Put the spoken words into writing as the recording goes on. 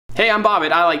Hey, I'm Bob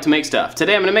at I Like to Make Stuff.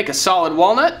 Today I'm going to make a solid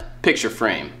walnut picture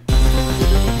frame.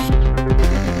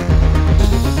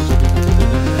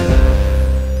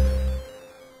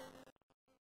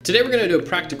 Today we're going to do a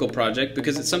practical project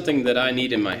because it's something that I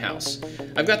need in my house.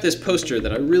 I've got this poster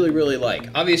that I really like.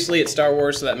 Obviously it's Star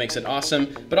Wars, so that makes it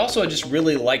awesome, but also I just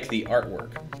really like the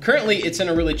artwork. Currently it's in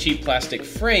a really cheap plastic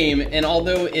frame, and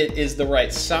although it is the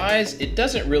right size, it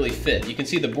doesn't really fit. You can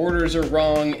see the borders are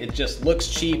wrong, it just looks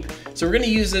cheap. So we're going to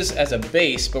use this as a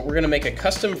base, but we're going to make a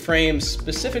custom frame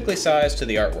specifically sized to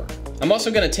the artwork. I'm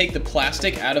also going to take the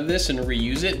plastic out of this and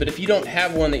reuse it, but if you don't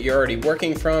have one that you're already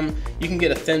working from, you can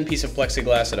get a thin piece of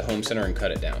plexiglass at a home center and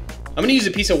cut it down. I'm going to use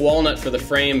a piece of walnut for the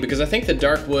frame because I think the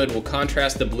dark wood will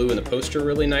contrast the blue in the poster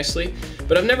really nicely,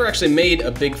 but I've never actually made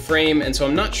a big frame, and so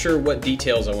I'm not sure what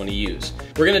details I want to use.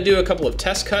 We're going to do a couple of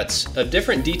test cuts of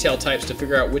different detail types to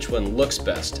figure out which one looks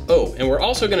best. Oh, and we're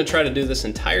also going to try to do this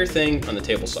entire thing on the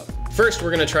table saw. First, we're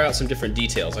going to try out some different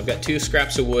details. I've got two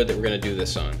scraps of wood that we're going to do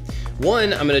this on.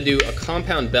 One, I'm going to do a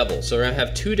compound bevel. So we're going to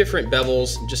have two different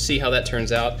bevels, just see how that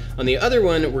turns out. On the other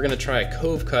one, we're going to try a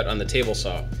cove cut on the table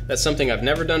saw. That's something I've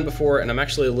never done before, and I'm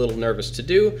actually a little nervous to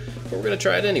do, but we're going to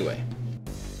try it anyway.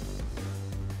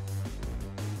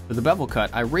 For the bevel cut,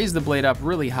 I raised the blade up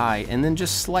really high and then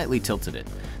just slightly tilted it.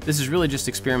 This is really just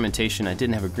experimentation. I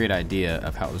didn't have a great idea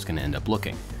of how it was going to end up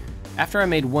looking. After I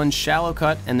made one shallow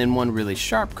cut and then one really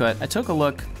sharp cut, I took a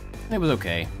look. It was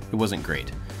okay. It wasn't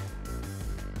great.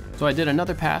 So I did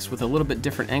another pass with a little bit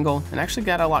different angle and actually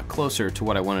got a lot closer to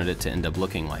what I wanted it to end up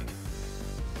looking like.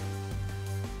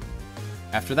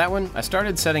 After that one, I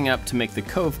started setting up to make the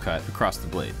cove cut across the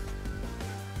blade.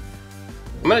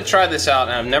 I'm going to try this out,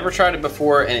 and I've never tried it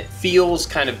before, and it feels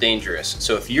kind of dangerous.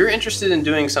 So if you're interested in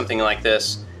doing something like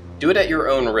this, do it at your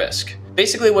own risk.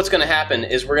 Basically what's going to happen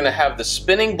is we're going to have the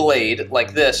spinning blade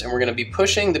like this, and we're going to be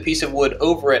pushing the piece of wood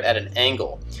over it at an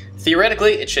angle.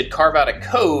 Theoretically, it should carve out a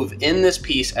cove in this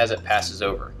piece as it passes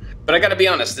over. But I gotta be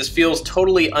honest, this feels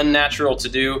totally unnatural to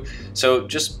do, so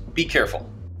just be careful.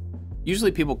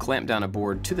 Usually people clamp down a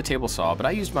board to the table saw, but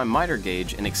I used my miter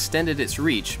gauge and extended its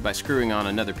reach by screwing on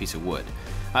another piece of wood.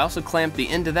 I also clamped the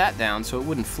end of that down so it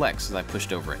wouldn't flex as I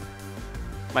pushed over it.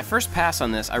 My first pass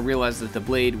on this, I realized that the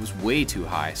blade was way too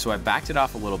high, so I backed it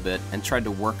off a little bit and tried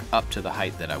to work up to the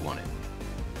height that I wanted.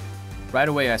 Right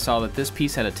away I saw that this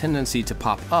piece had a tendency to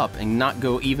pop up and not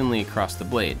go evenly across the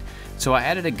blade, so I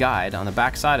added a guide on the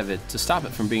back side of it to stop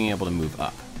it from being able to move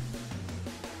up.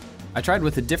 I tried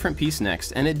with a different piece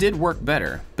next, and it did work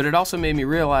better, but it also made me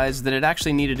realize that it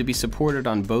actually needed to be supported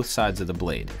on both sides of the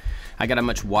blade. I got a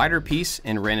much wider piece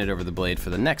and ran it over the blade for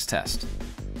the next test.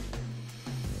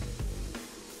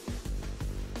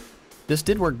 This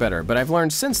did work better, but I've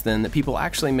learned since then that people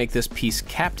actually make this piece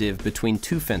captive between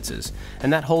two fences,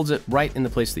 and that holds it right in the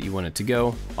place that you want it to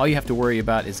go. All you have to worry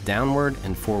about is downward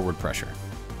and forward pressure.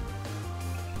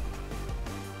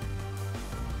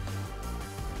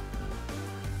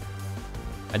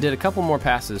 I did a couple more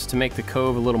passes to make the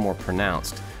cove a little more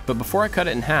pronounced, but before I cut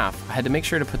it in half, I had to make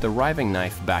sure to put the riving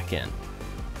knife back in.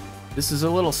 This is a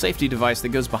little safety device that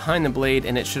goes behind the blade,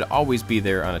 and it should always be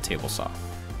there on a table saw.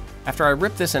 After I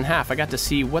ripped this in half, I got to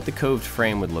see what the coved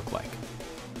frame would look like.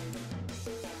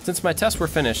 Since my tests were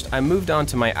finished, I moved on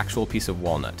to my actual piece of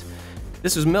walnut.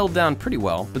 This was milled down pretty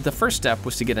well, but the first step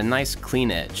was to get a nice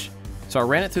clean edge. So I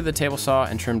ran it through the table saw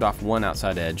and trimmed off one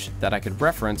outside edge that I could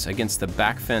reference against the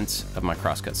back fence of my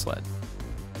crosscut sled.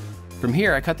 From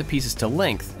here, I cut the pieces to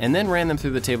length and then ran them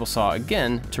through the table saw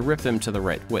again to rip them to the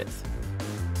right width.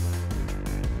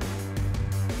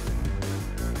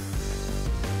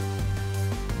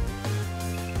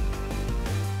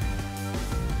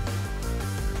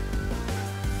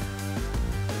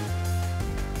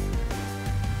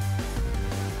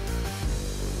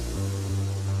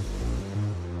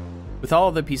 With all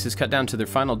of the pieces cut down to their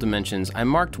final dimensions, I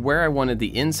marked where I wanted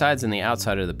the insides and the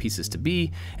outside of the pieces to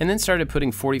be, and then started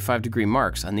putting 45-degree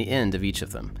marks on the end of each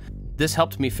of them. This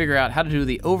helped me figure out how to do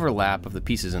the overlap of the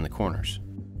pieces in the corners.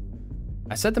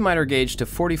 I set the miter gauge to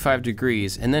 45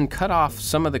 degrees and then cut off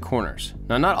some of the corners.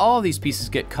 Now, not all of these pieces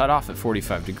get cut off at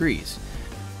 45 degrees.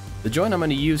 The joint I'm going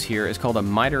to use here is called a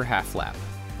miter half lap.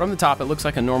 From the top, it looks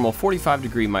like a normal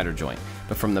 45-degree miter joint,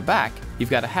 but from the back, you've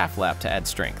got a half lap to add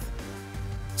strength.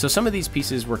 So some of these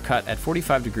pieces were cut at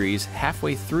 45 degrees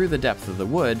halfway through the depth of the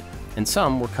wood, and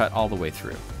some were cut all the way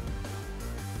through.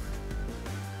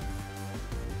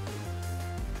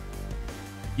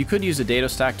 You could use a dado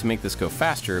stack to make this go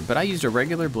faster, but I used a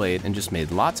regular blade and just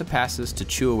made lots of passes to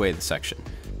chew away the section.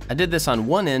 I did this on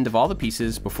one end of all the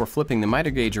pieces before flipping the miter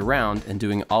gauge around and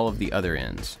doing all of the other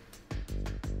ends.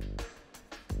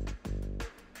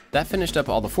 That finished up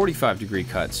all the 45-degree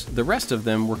cuts. The rest of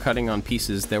them were cutting on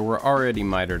pieces that were already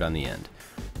mitered on the end.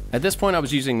 At this point I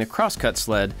was using the crosscut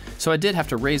sled, so I did have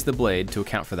to raise the blade to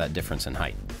account for that difference in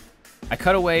height. I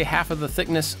cut away half of the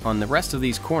thickness on the rest of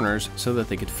these corners so that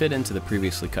they could fit into the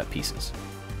previously cut pieces.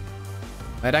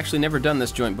 I had actually never done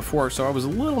this joint before, so I was a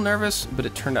little nervous, but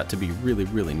it turned out to be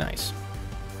really nice.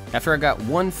 After I got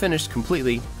one finished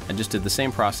completely, I just did the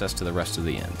same process to the rest of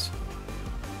the ends.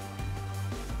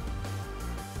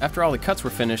 After all the cuts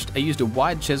were finished, I used a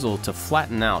wide chisel to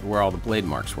flatten out where all the blade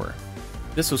marks were.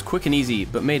 This was quick and easy,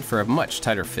 but made for a much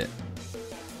tighter fit.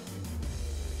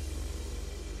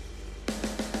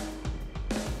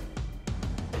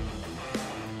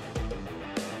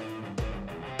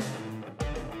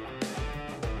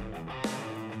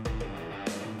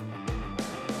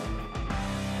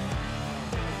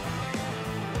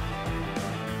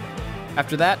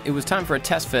 After that, it was time for a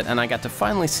test fit, and I got to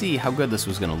finally see how good this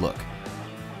was going to look.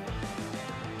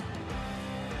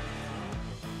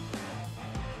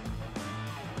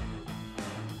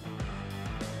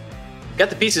 Got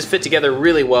the pieces fit together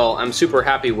really well. I'm super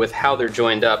happy with how they're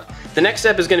joined up. The next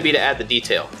step is going to be to add the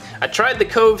detail. I tried the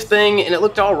cove thing and it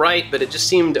looked all right, but it just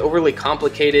seemed overly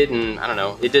complicated and I don't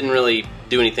know, it didn't really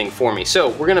do anything for me. So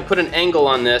we're going to put an angle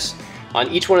on this on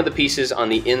each one of the pieces on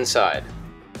the inside.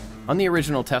 On the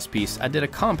original test piece, I did a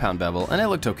compound bevel and it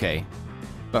looked okay.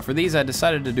 But for these I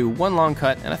decided to do one long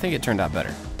cut and I think it turned out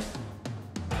better.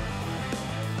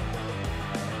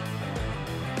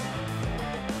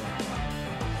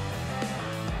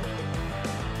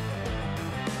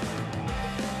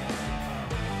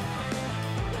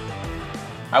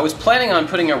 I was planning on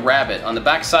putting a rabbet on the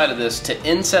back side of this to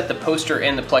inset the poster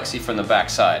and the plexi from the back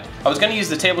side. I was going to use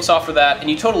the table saw for that, and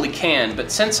you totally can, but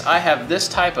since I have this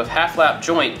type of half-lap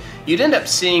joint, you'd end up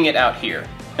seeing it out here.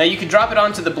 Now you could drop it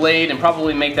onto the blade and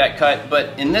probably make that cut,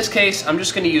 but in this case I'm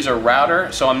just going to use a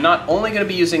router, so I'm not only going to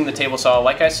be using the table saw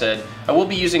like I said, I will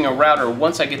be using a router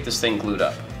once I get this thing glued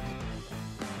up.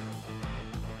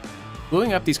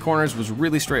 Gluing up these corners was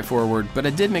really straightforward, but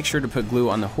I did make sure to put glue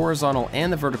on the horizontal and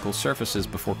the vertical surfaces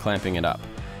before clamping it up.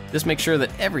 This makes sure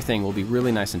that everything will be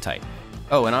really nice and tight.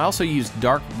 Oh, and I also used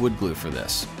dark wood glue for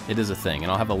this. It is a thing, and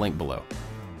I'll have a link below.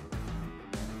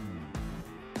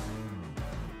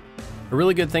 A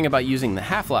really good thing about using the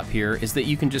half-lap here is that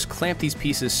you can just clamp these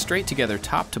pieces straight together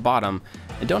top to bottom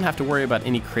and don't have to worry about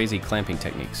any crazy clamping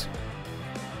techniques.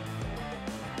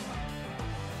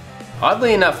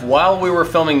 Oddly enough, while we were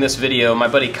filming this video, my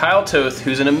buddy Kyle Toth,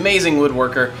 who's an amazing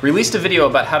woodworker, released a video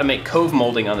about how to make cove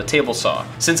molding on the table saw.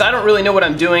 Since I don't really know what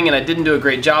I'm doing and I didn't do a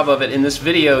great job of it in this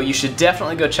video, you should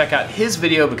definitely go check out his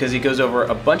video because he goes over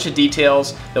a bunch of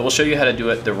details that will show you how to do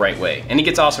it the right way. And he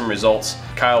gets awesome results.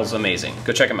 Kyle's amazing.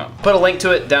 Go check him out. Put a link to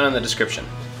it down in the description.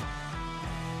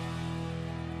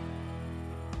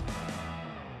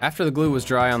 After the glue was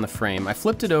dry on the frame, I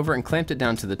flipped it over and clamped it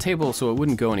down to the table so it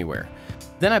wouldn't go anywhere.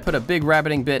 Then I put a big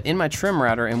rabbeting bit in my trim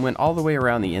router and went all the way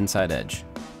around the inside edge.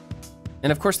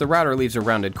 And of course the router leaves a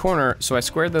rounded corner, so I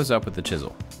squared those up with the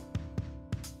chisel.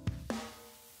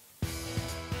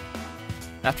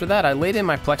 After that I laid in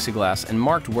my plexiglass and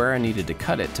marked where I needed to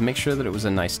cut it to make sure that it was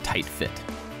a nice tight fit.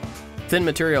 Thin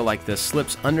material like this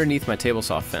slips underneath my table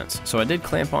saw fence, so I did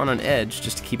clamp on an edge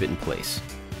just to keep it in place.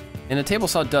 And a table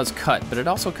saw does cut, but it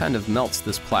also kind of melts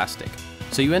this plastic.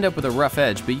 So you end up with a rough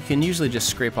edge, but you can usually just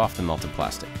scrape off the melted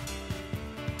plastic.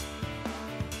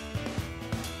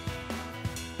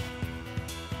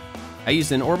 I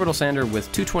used an orbital sander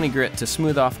with 220 grit to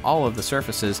smooth off all of the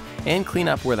surfaces and clean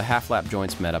up where the half-lap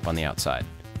joints met up on the outside.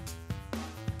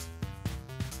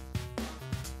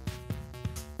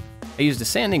 I used a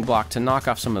sanding block to knock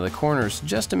off some of the corners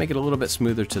just to make it a little bit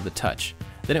smoother to the touch.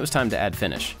 Then it was time to add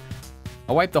finish.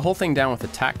 I wiped the whole thing down with a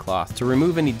tack cloth to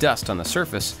remove any dust on the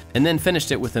surface, and then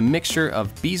finished it with a mixture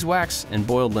of beeswax and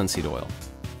boiled linseed oil.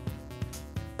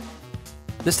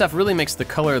 This stuff really makes the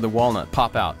color of the walnut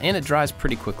pop out, and it dries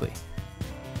pretty quickly.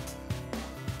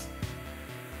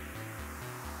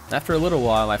 After a little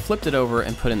while, I flipped it over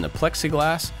and put in the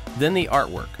plexiglass, then the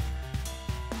artwork.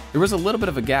 There was a little bit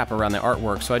of a gap around the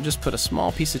artwork, so I just put a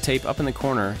small piece of tape up in the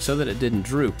corner so that it didn't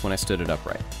droop when I stood it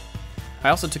upright. I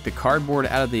also took the cardboard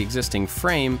out of the existing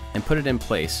frame and put it in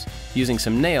place, using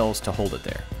some nails to hold it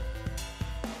there.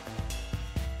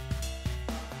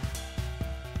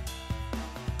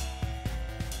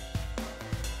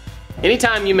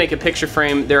 Anytime you make a picture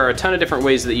frame, there are a ton of different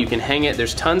ways that you can hang it.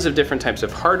 There's tons of different types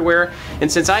of hardware,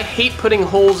 and since I hate putting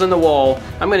holes in the wall,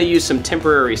 I'm going to use some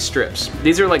temporary strips.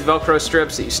 These are like Velcro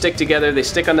strips that you stick together, they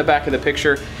stick on the back of the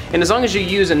picture, and as long as you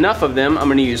use enough of them, I'm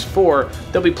going to use 4,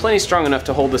 they'll be plenty strong enough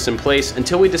to hold this in place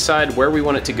until we decide where we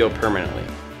want it to go permanently.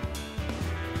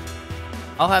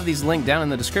 I'll have these linked down in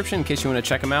the description in case you want to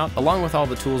check them out, along with all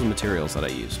the tools and materials that I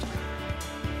used.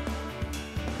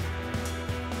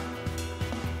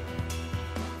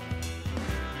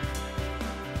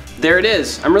 There it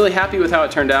is. I'm really happy with how it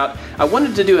turned out. I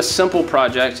wanted to do a simple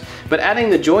project, but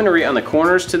adding the joinery on the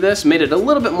corners to this made it a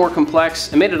little bit more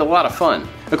complex and made it a lot of fun.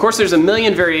 Of course, there's a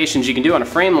million variations you can do on a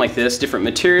frame like this, different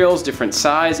materials, different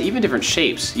size, even different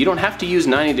shapes. You don't have to use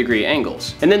 90-degree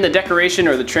angles. And then the decoration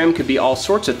or the trim could be all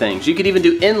sorts of things. You could even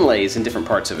do inlays in different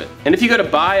parts of it. And if you go to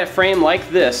buy a frame like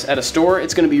this at a store,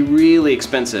 it's gonna be really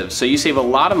expensive. So you save a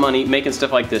lot of money making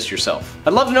stuff like this yourself.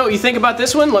 I'd love to know what you think about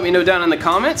this one. Let me know down in the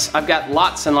comments. I've got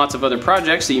lots and lots of other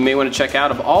projects that you may want to check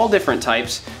out of all different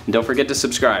types. And don't forget to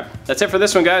subscribe. That's it for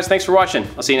this one, guys. Thanks for watching.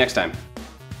 I'll see you next time.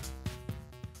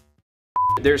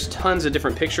 There's tons of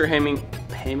different picture hamming.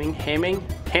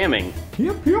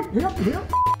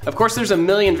 Yep. Of course, there's a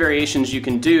million variations you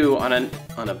can do on a,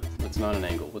 it's not an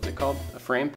angle, what's it called? A frame?